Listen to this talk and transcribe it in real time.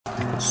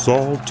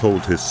Saul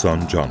told his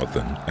son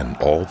Jonathan and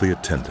all the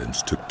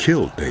attendants to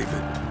kill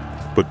David.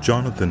 But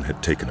Jonathan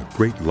had taken a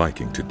great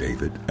liking to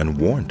David and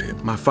warned him.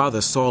 My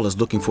father Saul is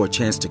looking for a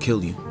chance to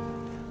kill you.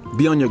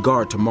 Be on your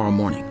guard tomorrow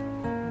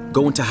morning.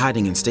 Go into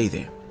hiding and stay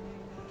there.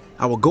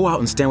 I will go out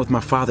and stand with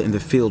my father in the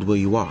field where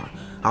you are.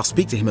 I'll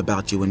speak to him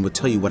about you and will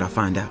tell you what I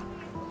find out.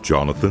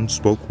 Jonathan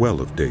spoke well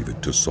of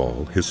David to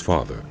Saul, his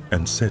father,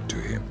 and said to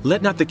him,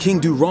 Let not the king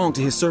do wrong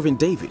to his servant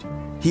David.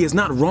 He has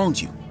not wronged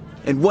you,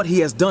 and what he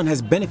has done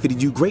has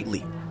benefited you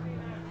greatly.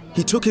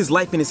 He took his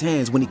life in his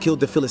hands when he killed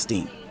the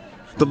Philistine.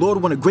 The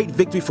Lord won a great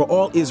victory for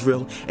all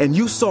Israel, and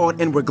you saw it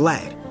and were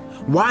glad.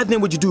 Why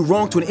then would you do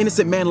wrong to an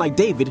innocent man like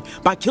David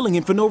by killing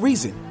him for no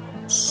reason?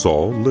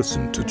 Saul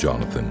listened to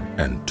Jonathan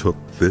and took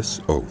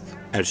this oath.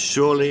 As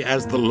surely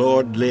as the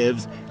Lord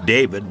lives,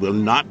 David will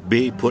not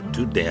be put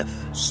to death.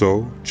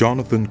 So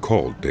Jonathan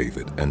called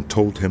David and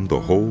told him the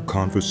whole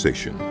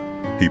conversation.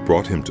 He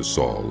brought him to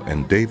Saul,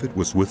 and David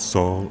was with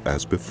Saul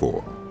as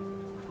before.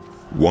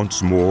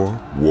 Once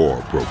more,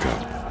 war broke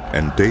out,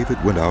 and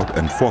David went out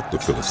and fought the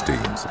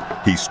Philistines.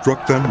 He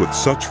struck them with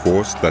such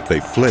force that they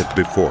fled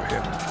before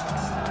him.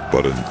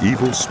 But an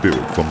evil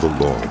spirit from the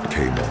Lord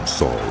came on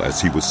Saul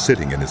as he was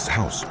sitting in his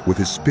house with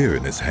his spear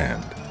in his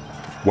hand.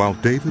 While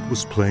David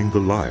was playing the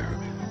lyre,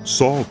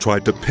 Saul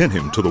tried to pin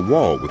him to the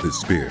wall with his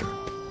spear,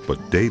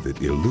 but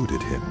David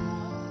eluded him.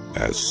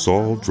 As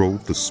Saul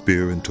drove the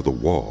spear into the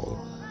wall,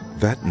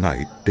 that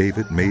night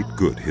David made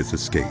good his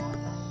escape.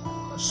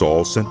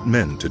 Saul sent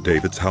men to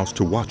David's house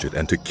to watch it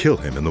and to kill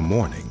him in the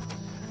morning.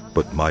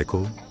 But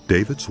Michal,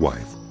 David's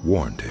wife,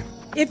 warned him.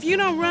 If you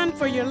don't run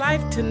for your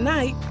life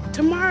tonight,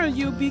 tomorrow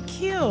you'll be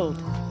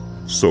killed.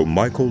 So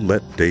Michal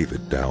let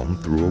David down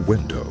through a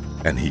window,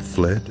 and he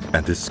fled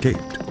and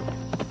escaped.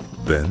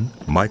 Then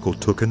Michal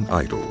took an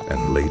idol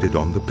and laid it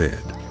on the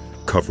bed,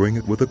 covering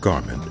it with a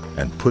garment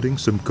and putting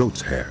some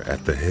goat's hair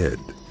at the head.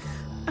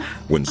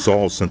 When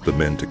Saul sent the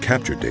men to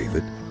capture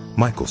David,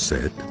 Michal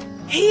said,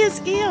 He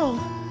is ill.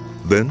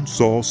 Then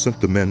Saul sent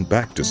the men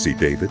back to see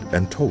David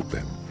and told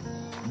them,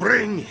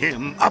 Bring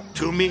him up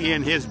to me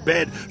in his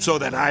bed so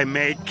that I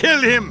may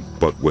kill him.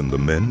 But when the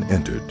men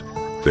entered,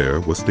 there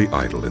was the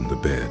idol in the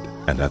bed,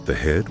 and at the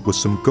head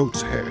was some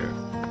goat's hair.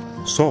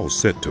 Saul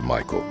said to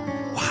Michal,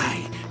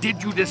 Why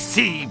did you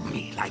deceive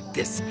me like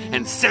this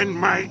and send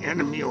my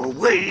enemy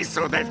away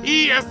so that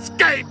he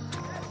escaped?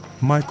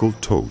 Michal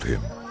told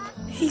him,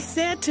 He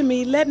said to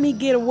me, Let me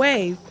get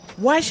away.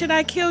 Why should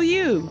I kill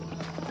you?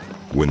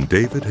 When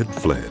David had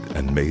fled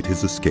and made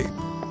his escape,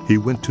 he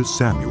went to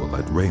Samuel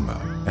at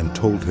Ramah and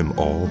told him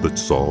all that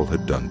Saul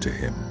had done to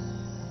him.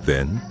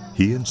 Then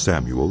he and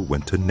Samuel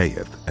went to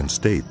Naioth and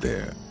stayed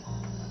there.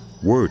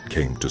 Word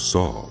came to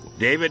Saul,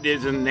 David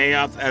is in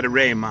Naioth at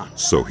Ramah.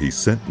 So he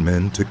sent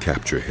men to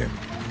capture him.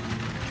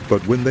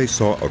 But when they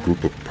saw a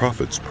group of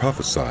prophets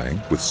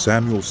prophesying, with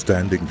Samuel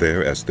standing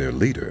there as their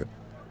leader,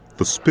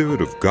 the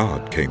Spirit of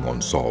God came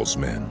on Saul's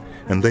men,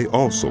 and they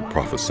also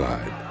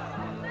prophesied.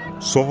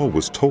 Saul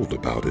was told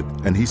about it,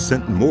 and he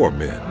sent more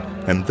men,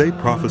 and they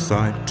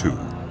prophesied too.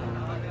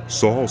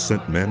 Saul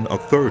sent men a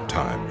third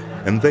time,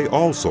 and they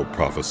also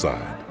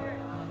prophesied.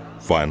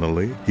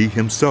 Finally, he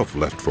himself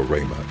left for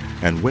Ramah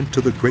and went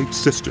to the great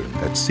cistern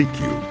at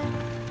Sikhu.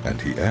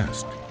 And he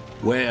asked,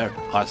 Where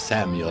are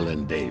Samuel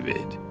and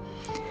David?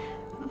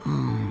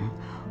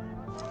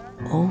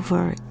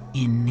 Over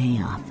in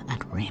Naioth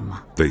at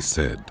Ramah. They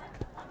said.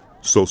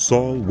 So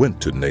Saul went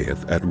to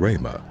Naioth at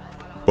Ramah,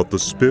 but the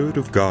Spirit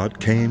of God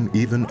came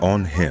even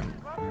on him,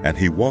 and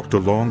he walked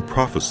along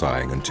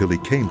prophesying until he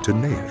came to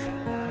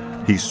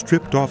Naioth. He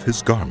stripped off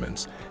his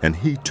garments, and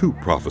he too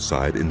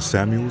prophesied in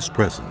Samuel's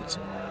presence.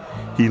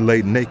 He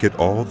lay naked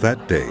all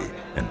that day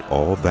and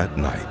all that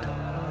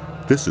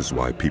night. This is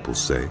why people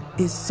say,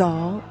 Is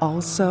Saul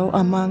also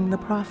among the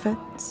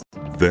prophets?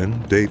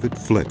 Then David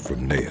fled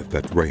from Naioth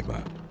at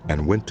Ramah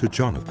and went to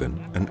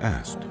Jonathan and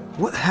asked,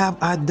 What have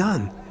I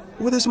done?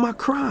 What is my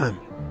crime?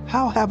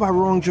 How have I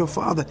wronged your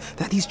father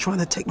that he's trying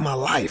to take my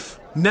life?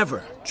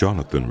 Never.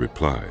 Jonathan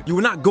replied, You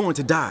are not going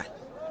to die.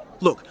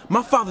 Look,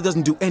 my father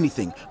doesn't do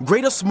anything,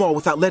 great or small,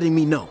 without letting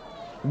me know.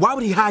 Why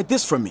would he hide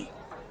this from me?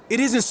 It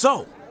isn't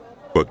so.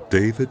 But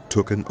David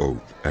took an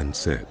oath and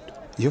said,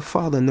 Your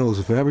father knows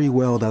very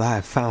well that I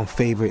have found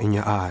favor in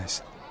your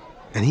eyes.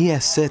 And he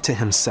has said to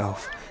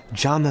himself,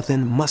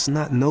 Jonathan must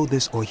not know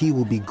this or he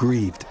will be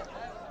grieved.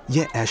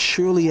 Yet as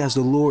surely as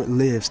the Lord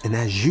lives and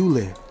as you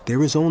live,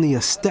 there is only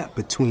a step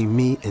between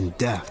me and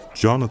death.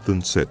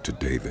 Jonathan said to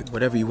David,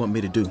 Whatever you want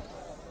me to do,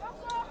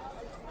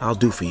 I'll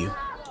do for you.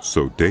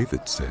 So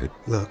David said,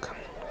 Look,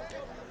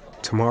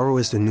 tomorrow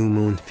is the new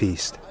moon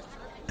feast,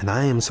 and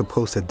I am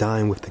supposed to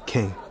dine with the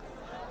king.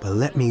 But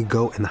let me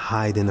go and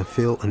hide in a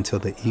field until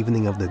the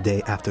evening of the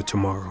day after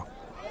tomorrow.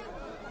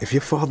 If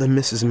your father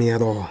misses me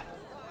at all,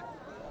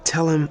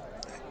 tell him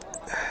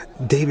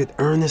David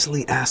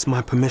earnestly asked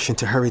my permission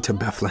to hurry to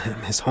Bethlehem,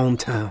 his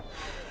hometown,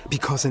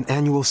 because an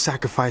annual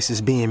sacrifice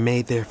is being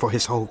made there for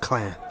his whole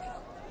clan.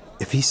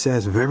 If he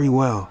says, very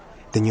well,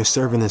 then your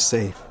servant is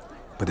safe.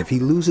 But if he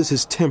loses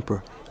his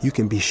temper, you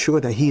can be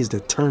sure that he is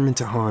determined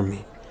to harm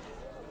me.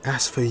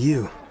 As for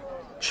you,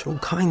 show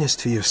kindness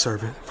to your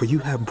servant, for you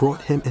have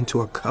brought him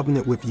into a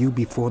covenant with you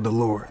before the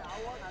Lord.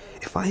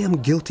 If I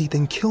am guilty,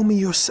 then kill me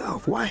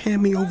yourself. Why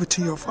hand me over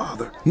to your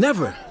father?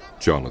 Never.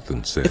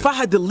 Jonathan said. If I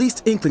had the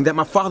least inkling that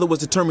my father was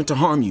determined to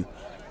harm you,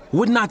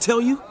 wouldn't I tell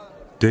you?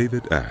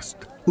 David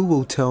asked. Who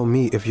will tell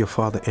me if your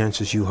father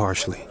answers you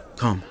harshly?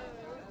 Come.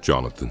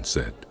 Jonathan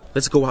said.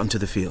 Let's go out into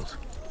the field.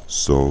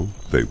 So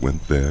they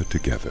went there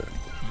together.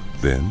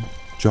 Then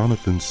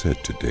Jonathan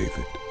said to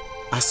David,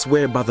 I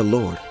swear by the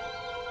Lord,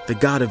 the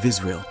God of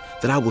Israel,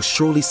 that I will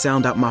surely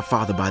sound out my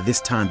father by this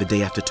time the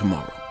day after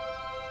tomorrow.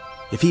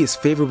 If he is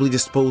favorably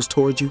disposed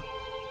toward you,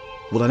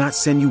 will I not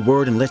send you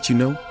word and let you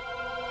know?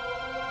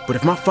 But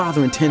if my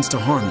father intends to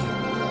harm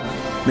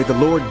you, may the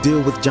Lord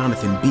deal with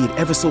Jonathan, be it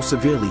ever so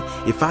severely,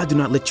 if I do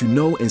not let you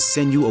know and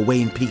send you away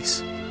in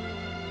peace.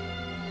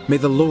 May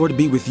the Lord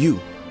be with you,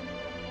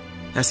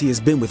 as he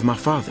has been with my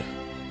father.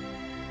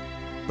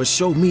 But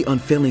show me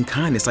unfailing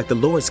kindness like the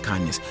Lord's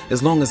kindness,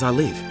 as long as I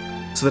live,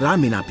 so that I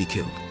may not be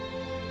killed.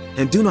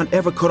 And do not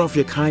ever cut off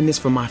your kindness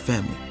from my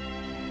family,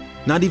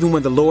 not even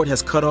when the Lord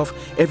has cut off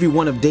every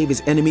one of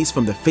David's enemies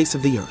from the face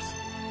of the earth.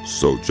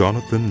 So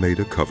Jonathan made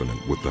a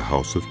covenant with the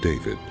house of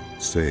David,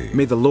 saying,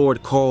 May the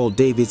Lord call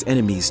David's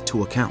enemies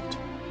to account.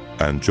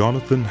 And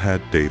Jonathan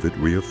had David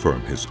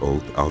reaffirm his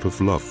oath out of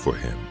love for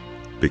him,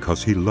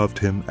 because he loved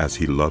him as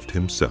he loved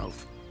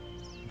himself.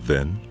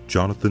 Then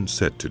Jonathan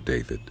said to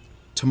David,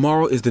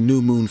 Tomorrow is the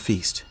new moon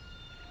feast.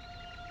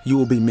 You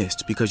will be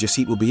missed because your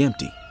seat will be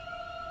empty.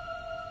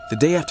 The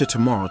day after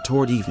tomorrow,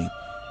 toward evening,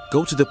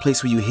 go to the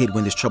place where you hid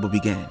when this trouble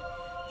began,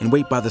 and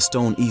wait by the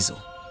stone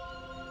easel.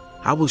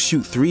 I will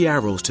shoot 3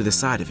 arrows to the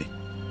side of it,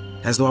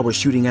 as though I were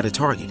shooting at a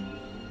target.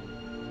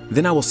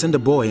 Then I will send a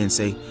boy and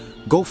say,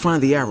 Go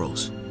find the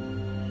arrows.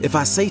 If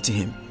I say to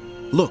him,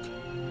 Look,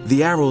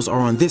 the arrows are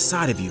on this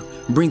side of you,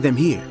 bring them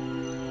here.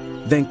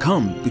 Then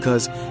come,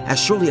 because as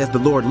surely as the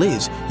Lord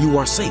lives, you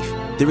are safe.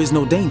 There is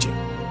no danger.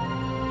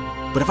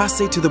 But if I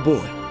say to the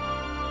boy,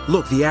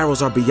 Look, the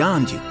arrows are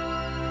beyond you,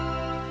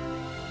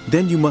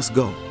 then you must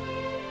go,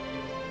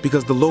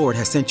 because the Lord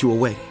has sent you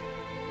away.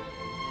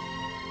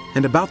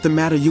 And about the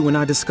matter you and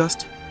I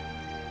discussed,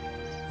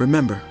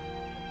 remember,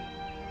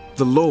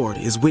 the Lord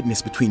is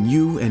witness between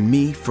you and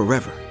me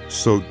forever.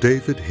 So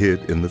David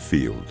hid in the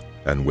field,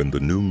 and when the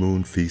new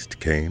moon feast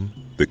came,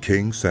 the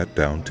king sat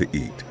down to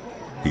eat.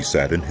 He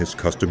sat in his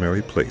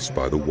customary place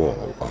by the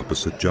wall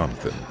opposite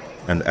Jonathan,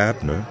 and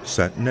Abner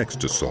sat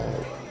next to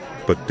Saul,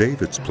 but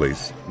David's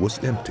place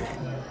was empty.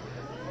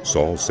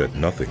 Saul said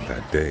nothing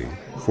that day,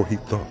 for he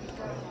thought,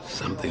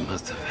 Something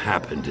must have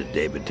happened to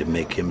David to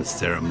make him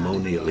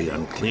ceremonially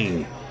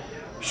unclean.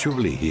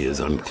 Surely he is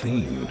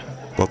unclean.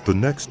 But the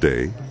next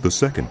day, the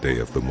second day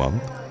of the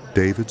month,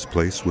 David's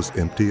place was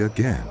empty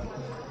again.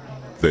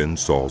 Then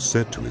Saul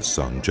said to his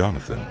son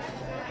Jonathan,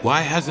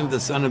 Why hasn't the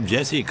son of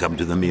Jesse come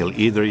to the meal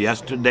either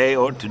yesterday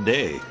or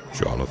today?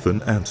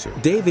 Jonathan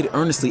answered, David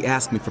earnestly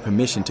asked me for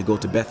permission to go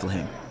to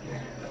Bethlehem.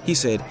 He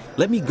said,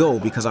 Let me go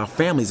because our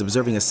family is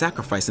observing a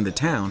sacrifice in the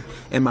town,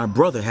 and my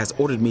brother has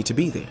ordered me to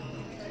be there.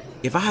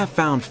 If I have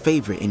found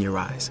favor in your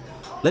eyes,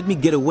 let me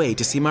get away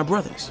to see my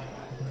brothers.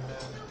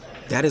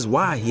 That is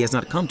why he has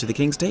not come to the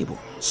king's table.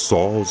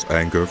 Saul's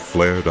anger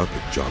flared up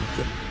at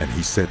Jonathan, and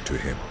he said to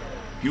him,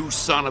 You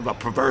son of a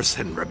perverse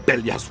and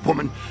rebellious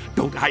woman,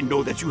 don't I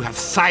know that you have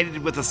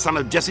sided with the son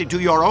of Jesse to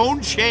your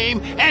own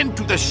shame and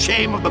to the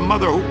shame of the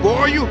mother who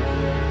bore you?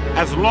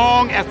 As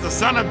long as the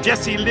son of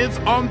Jesse lives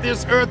on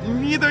this earth,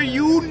 neither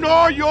you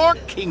nor your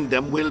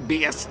kingdom will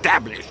be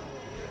established.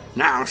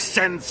 Now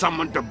send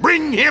someone to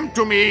bring him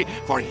to me,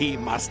 for he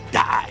must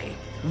die.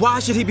 Why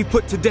should he be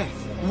put to death?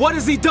 What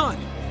has he done?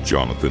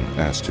 Jonathan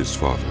asked his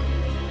father.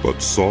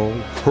 But Saul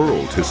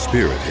hurled his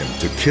spear at him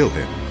to kill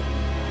him.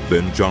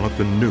 Then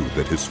Jonathan knew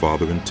that his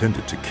father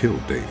intended to kill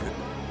David.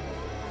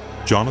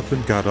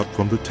 Jonathan got up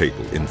from the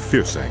table in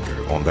fierce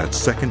anger. On that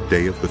second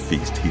day of the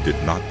feast he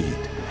did not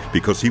eat,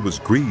 because he was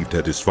grieved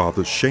at his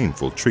father's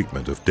shameful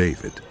treatment of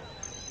David.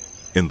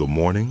 In the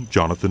morning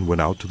Jonathan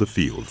went out to the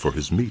field for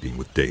his meeting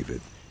with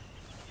David.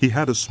 He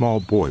had a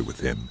small boy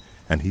with him,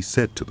 and he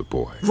said to the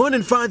boy, Run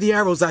and find the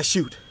arrows I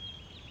shoot.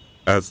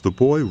 As the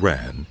boy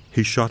ran,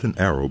 he shot an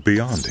arrow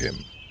beyond him.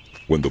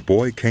 When the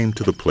boy came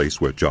to the place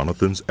where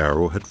Jonathan's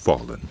arrow had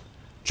fallen,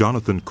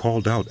 Jonathan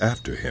called out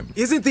after him,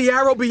 Isn't the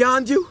arrow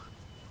beyond you?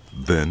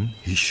 Then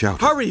he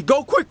shouted, Hurry,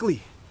 go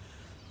quickly.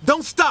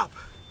 Don't stop.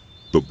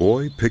 The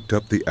boy picked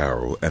up the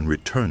arrow and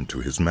returned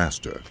to his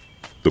master.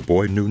 The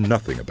boy knew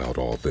nothing about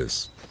all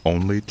this.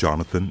 Only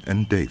Jonathan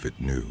and David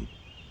knew.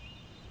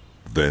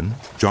 Then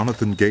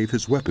Jonathan gave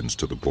his weapons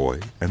to the boy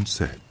and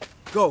said,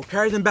 Go,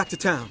 carry them back to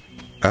town.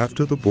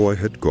 After the boy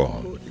had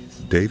gone,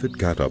 David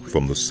got up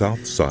from the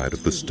south side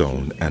of the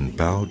stone and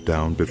bowed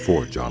down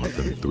before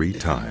Jonathan 3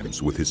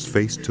 times with his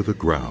face to the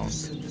ground.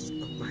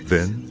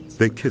 Then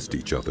they kissed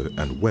each other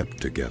and wept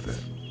together.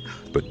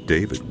 But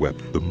David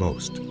wept the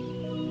most.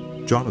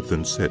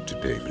 Jonathan said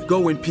to David,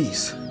 Go in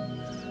peace,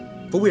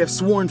 for we have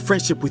sworn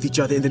friendship with each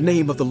other in the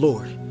name of the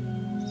Lord.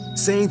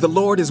 saying, "The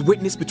Lord is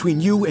witness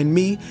between you and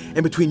me,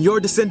 and between your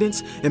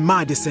descendants and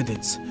my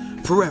descendants,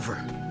 forever."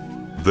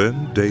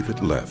 Then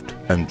David left,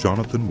 and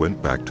Jonathan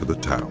went back to the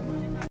town.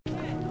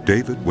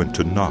 David went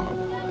to Nob,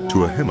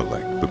 to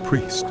Ahimelech the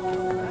priest.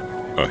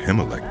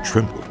 Ahimelech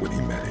trembled when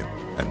he met him,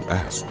 and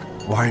asked,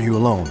 "Why are you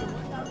alone?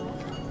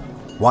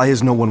 Why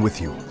is no one with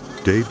you?"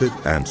 David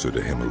answered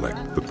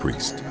Ahimelech the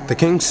priest, The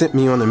king sent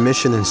me on a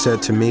mission and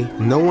said to me,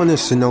 "No one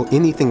is to know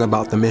anything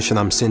about the mission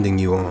I'm sending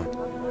you on.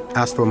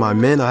 As for my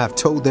men, I have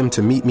told them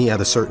to meet me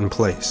at a certain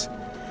place.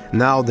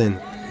 Now then,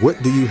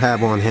 what do you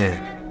have on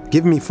hand?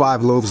 Give me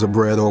 5 loaves of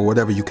bread or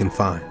whatever you can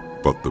find."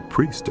 But the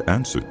priest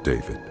answered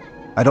David,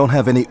 "I don't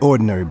have any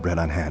ordinary bread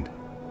on hand.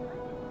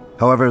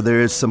 However, there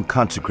is some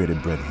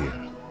consecrated bread here,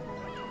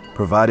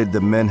 provided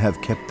the men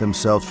have kept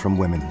themselves from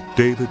women."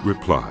 David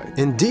replied,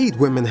 "Indeed,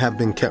 women have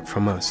been kept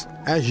from us,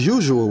 as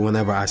usual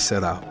whenever I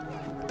set out.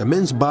 The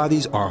men's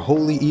bodies are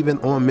holy even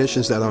on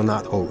missions that are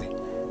not holy.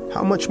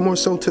 How much more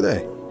so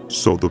today?"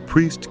 So the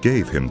priest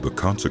gave him the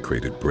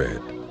consecrated bread,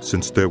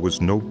 since there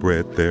was no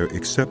bread there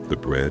except the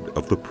bread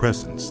of the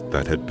presence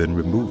that had been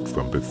removed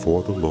from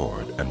before the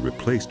Lord and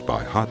replaced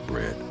by hot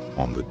bread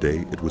on the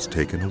day it was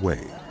taken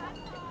away.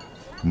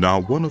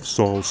 Now one of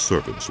Saul's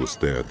servants was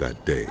there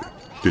that day,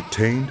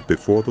 detained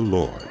before the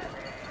Lord.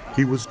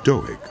 He was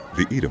Doeg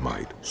the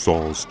Edomite,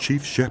 Saul's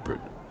chief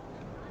shepherd.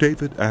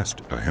 David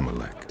asked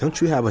Ahimelech,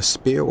 "Don't you have a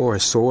spear or a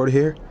sword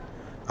here?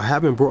 I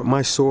haven't brought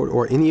my sword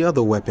or any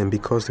other weapon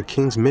because the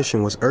king's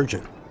mission was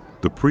urgent."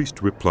 The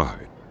priest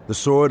replied, "The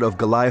sword of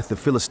Goliath the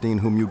Philistine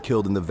whom you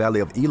killed in the valley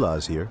of Elah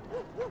is here.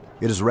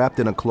 It is wrapped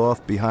in a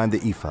cloth behind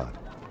the ephod.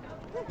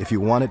 If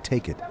you want it,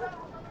 take it.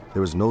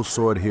 There is no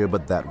sword here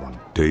but that one."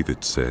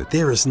 David said,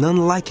 "There is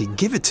none like it.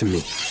 Give it to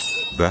me."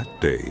 That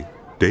day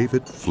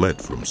David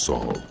fled from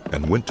Saul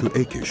and went to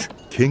Achish,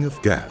 king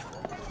of Gath.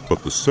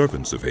 But the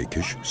servants of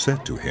Achish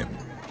said to him,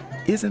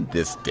 "Isn't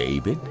this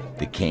David,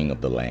 the king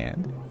of the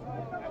land?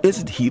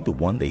 Isn't he the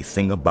one they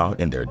sing about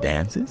in their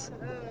dances?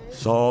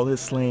 Saul has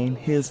slain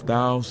his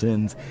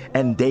thousands,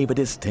 and David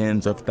his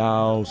tens of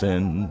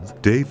thousands."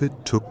 David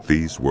took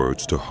these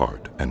words to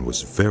heart and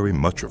was very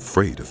much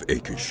afraid of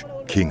Achish,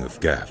 king of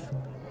Gath.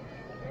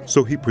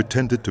 So he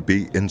pretended to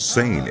be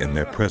insane in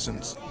their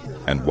presence,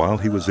 and while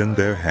he was in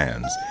their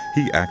hands,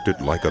 he acted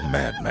like a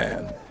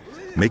madman,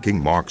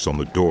 making marks on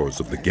the doors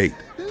of the gate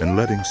and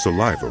letting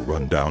saliva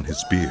run down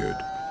his beard.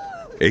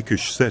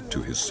 Achish said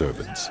to his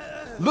servants,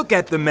 "Look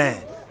at the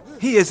man.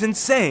 He is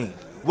insane.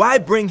 Why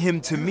bring him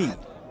to me?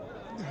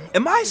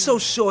 Am I so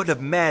short of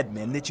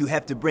madmen that you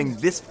have to bring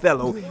this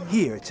fellow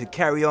here to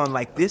carry on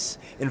like this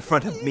in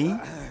front of me?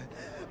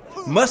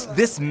 Must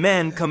this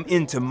man come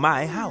into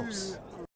my house?"